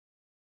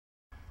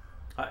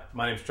Hi,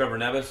 my name is Trevor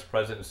Nevis,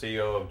 President and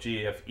CEO of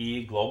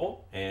GFE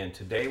Global, and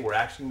today we're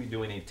actually going to be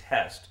doing a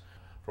test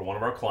for one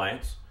of our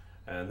clients.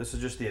 This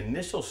is just the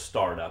initial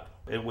startup.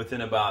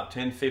 Within about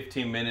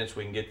 10-15 minutes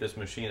we can get this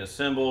machine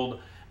assembled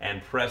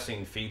and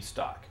pressing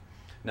feedstock.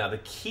 Now the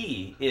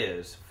key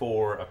is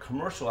for a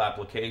commercial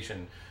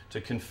application to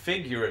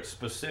configure it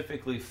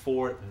specifically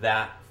for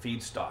that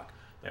feedstock.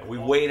 We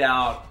weighed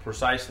out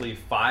precisely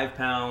 5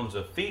 pounds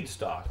of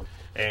feedstock,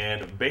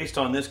 and based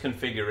on this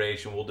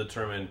configuration we'll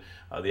determine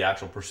the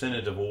actual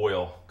percentage of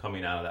oil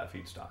coming out of that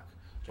feedstock.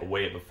 So we'll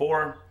weigh it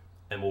before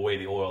and we'll weigh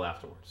the oil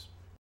afterwards.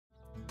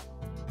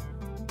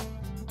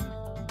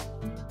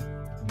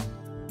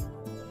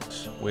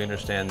 We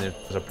understand that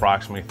there's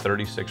approximately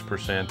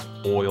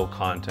 36% oil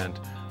content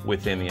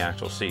within the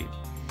actual seed.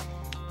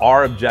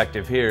 Our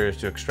objective here is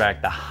to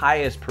extract the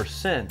highest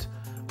percent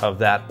of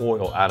that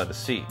oil out of the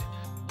seed.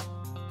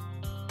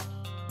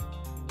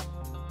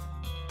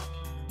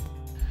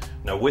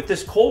 Now with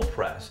this cold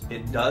press,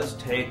 it does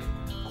take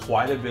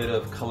quite a bit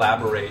of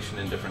collaboration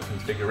and different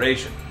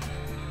configuration.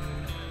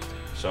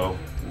 So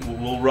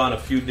we'll run a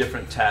few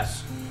different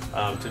tests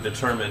to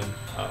determine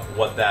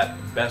what that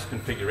best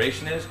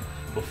configuration is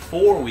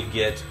before we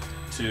get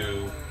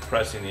to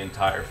pressing the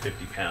entire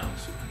 50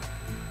 pounds.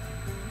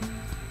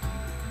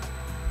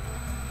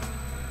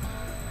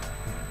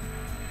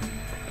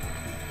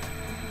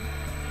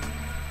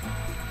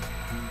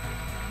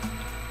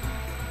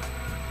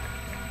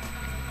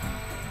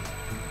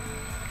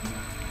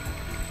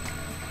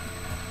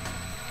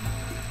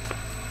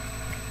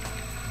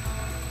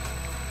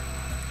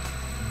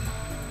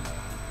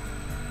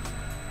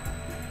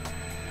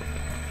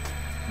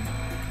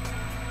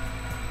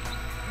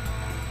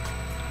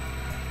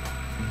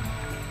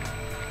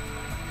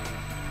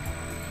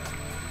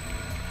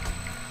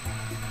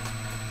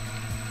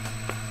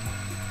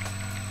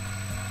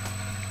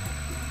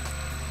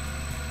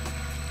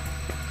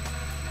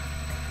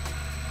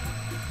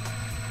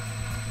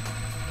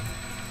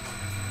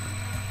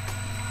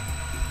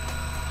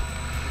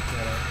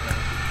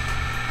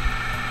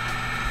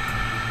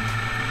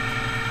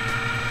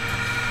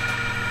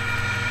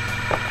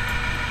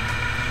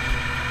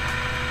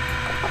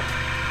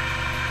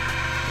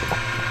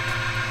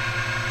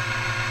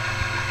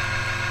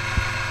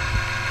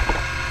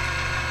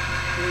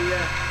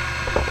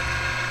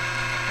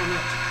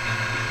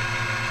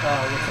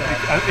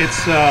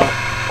 It's well,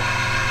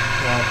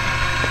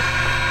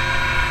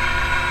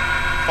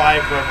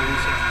 5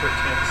 revolutions per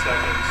 10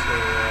 seconds, so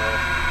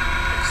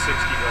like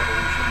 60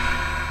 revolutions.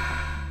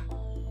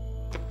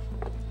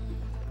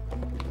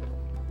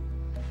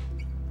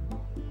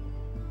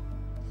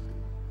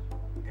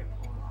 Okay,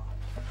 pull it off.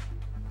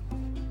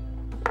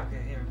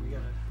 Okay, here we got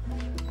it.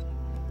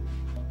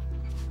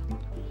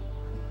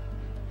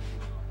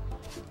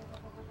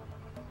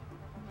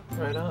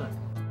 Right on.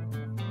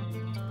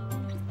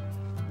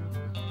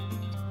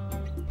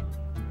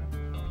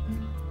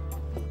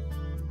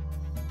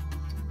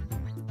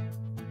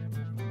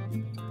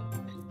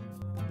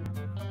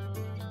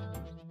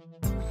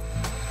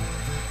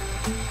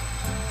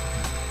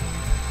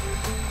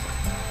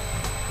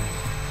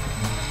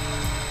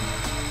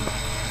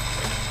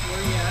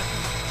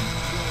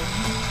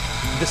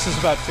 This is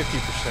about 50%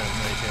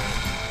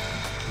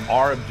 right here.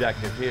 Our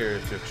objective here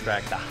is to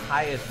extract the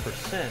highest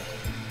percent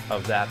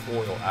of that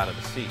oil out of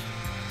the seed.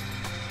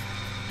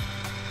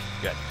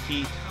 You got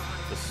heat,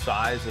 the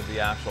size of the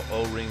actual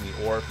O-ring, the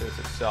orifice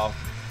itself,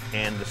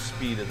 and the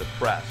speed of the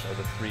press are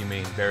the 3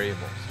 main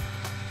variables.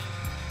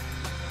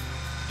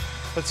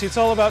 But see, it's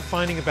all about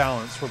finding a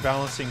balance. We're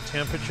balancing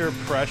temperature,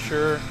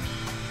 pressure,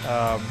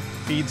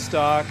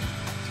 feedstock.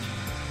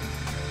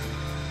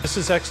 This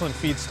is excellent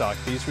feedstock.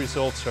 These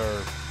results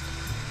are,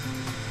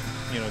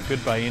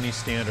 good by any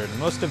standard. And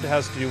most of it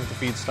has to do with the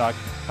feedstock,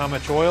 how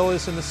much oil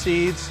is in the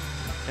seeds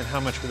and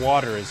how much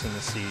water is in the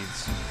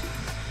seeds.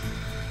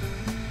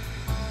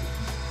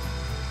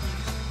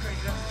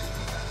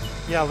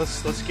 Yeah,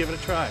 let's give it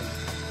a try.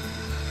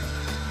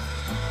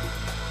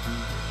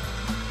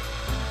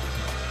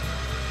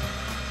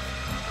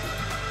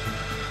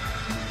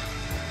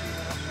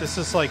 This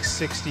is like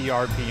 60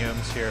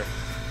 RPMs here.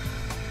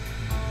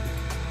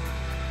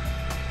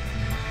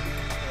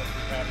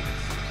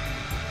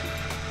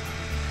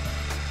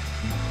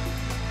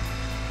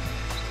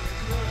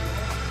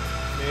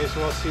 May as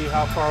well see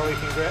how far we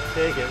can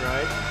take it,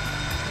 right?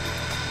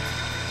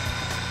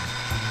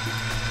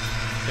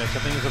 Yes, I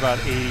think it's about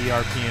 80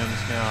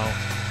 RPMs now.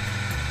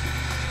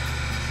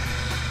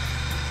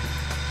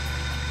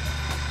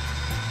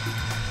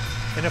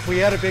 And if we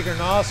had a bigger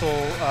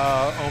nozzle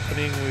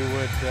opening,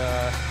 we'd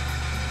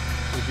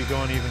be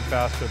going even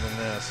faster than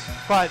this.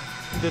 But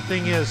the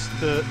thing is,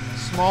 the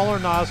smaller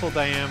nozzle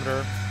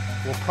diameter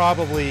will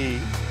probably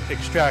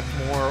extract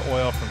more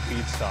oil from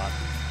feedstock.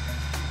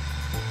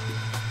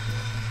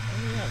 Oh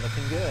yeah,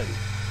 looking good.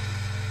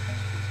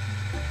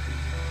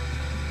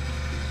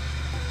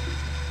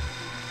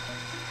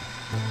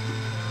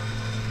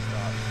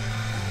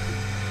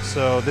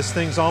 So this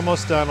thing's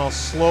almost done. I'll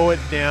slow it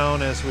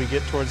down as we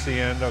get towards the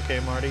end. Okay,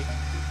 Marty? Okay.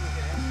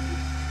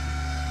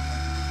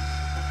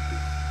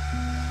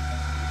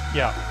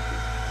 Yeah.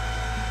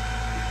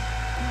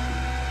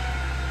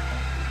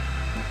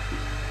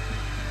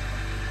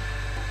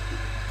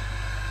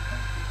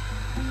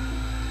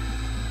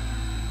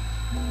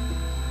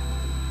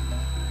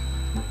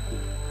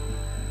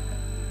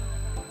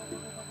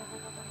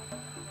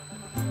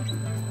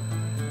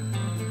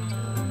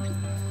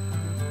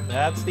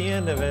 That's the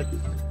end of it.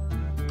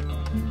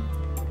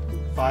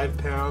 5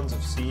 pounds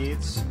of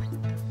seeds.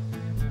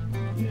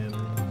 And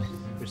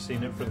you're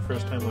seeing it for the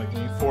first time like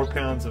me. 4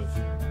 pounds of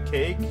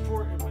cake.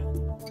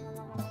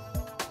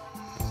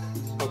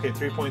 Okay,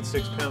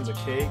 3.6 pounds of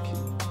cake.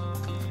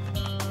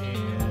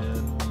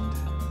 And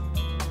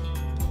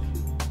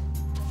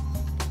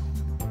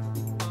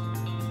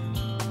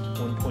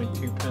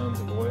 1.2 pounds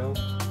of oil.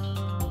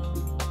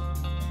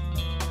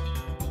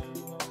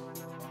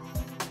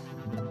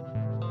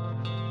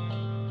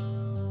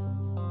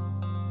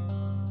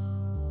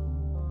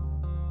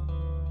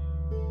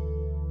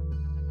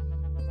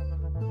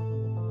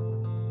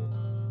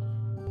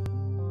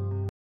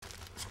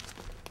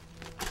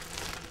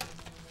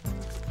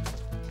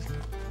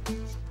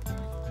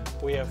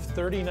 We have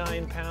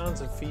 39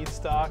 pounds of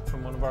feedstock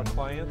from one of our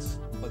clients.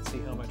 Let's see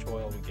how much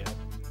oil we get.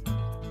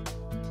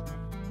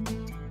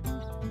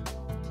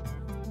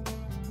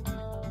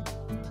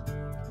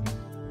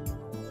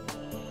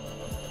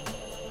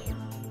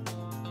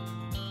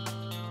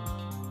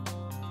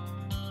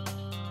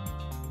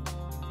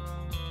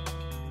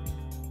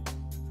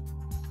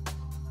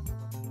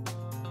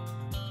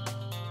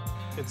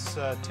 It's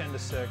 10 to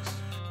 6.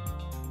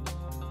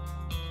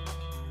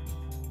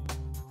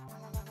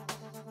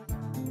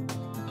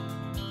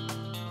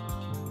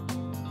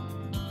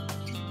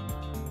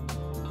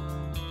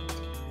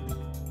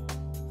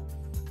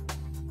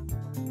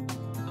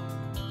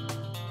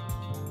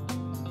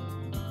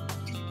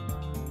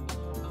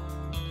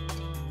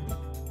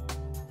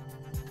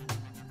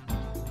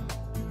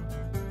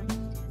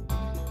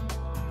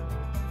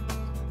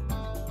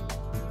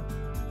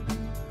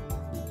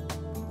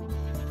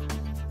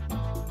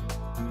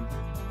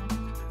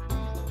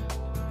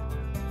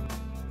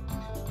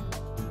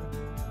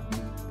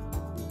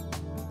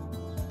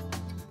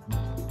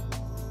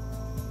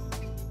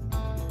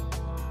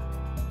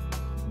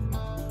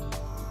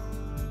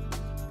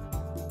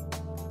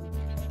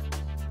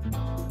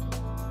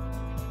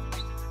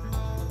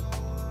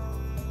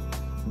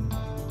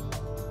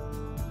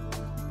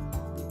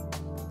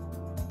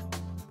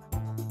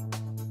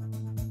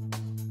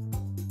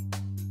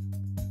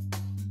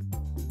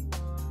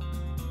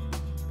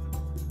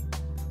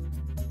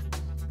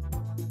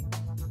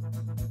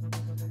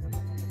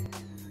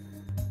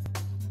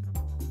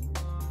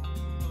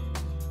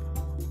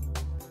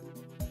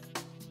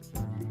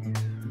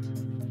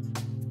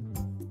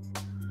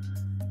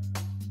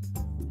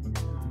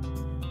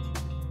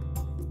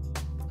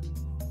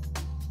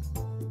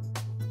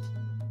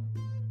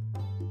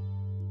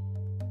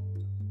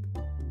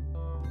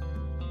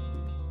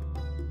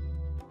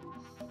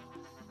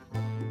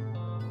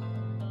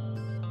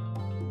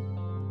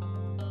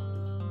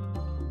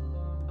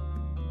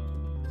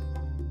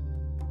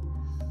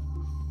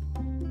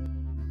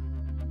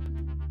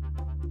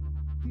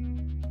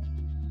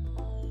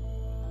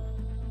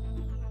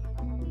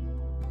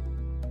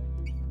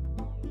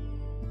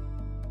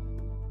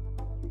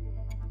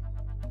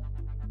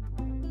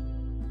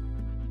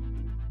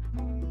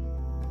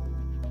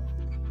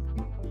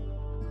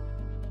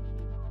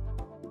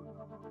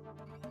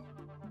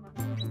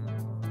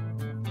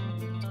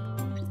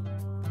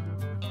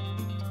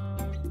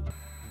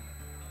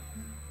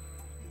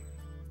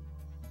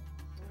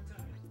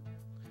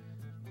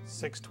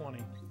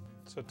 $6.20.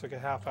 So it took a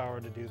half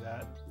hour to do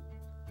that.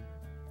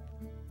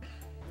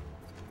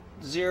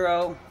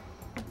 0.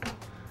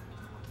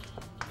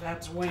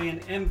 That's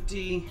weighing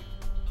empty.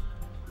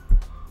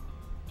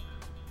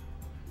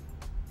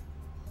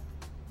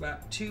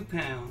 About 2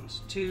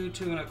 pounds,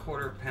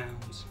 2.25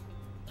 pounds.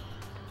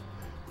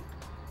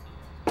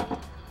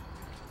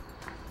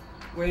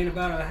 Weighing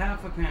about a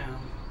half a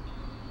pound.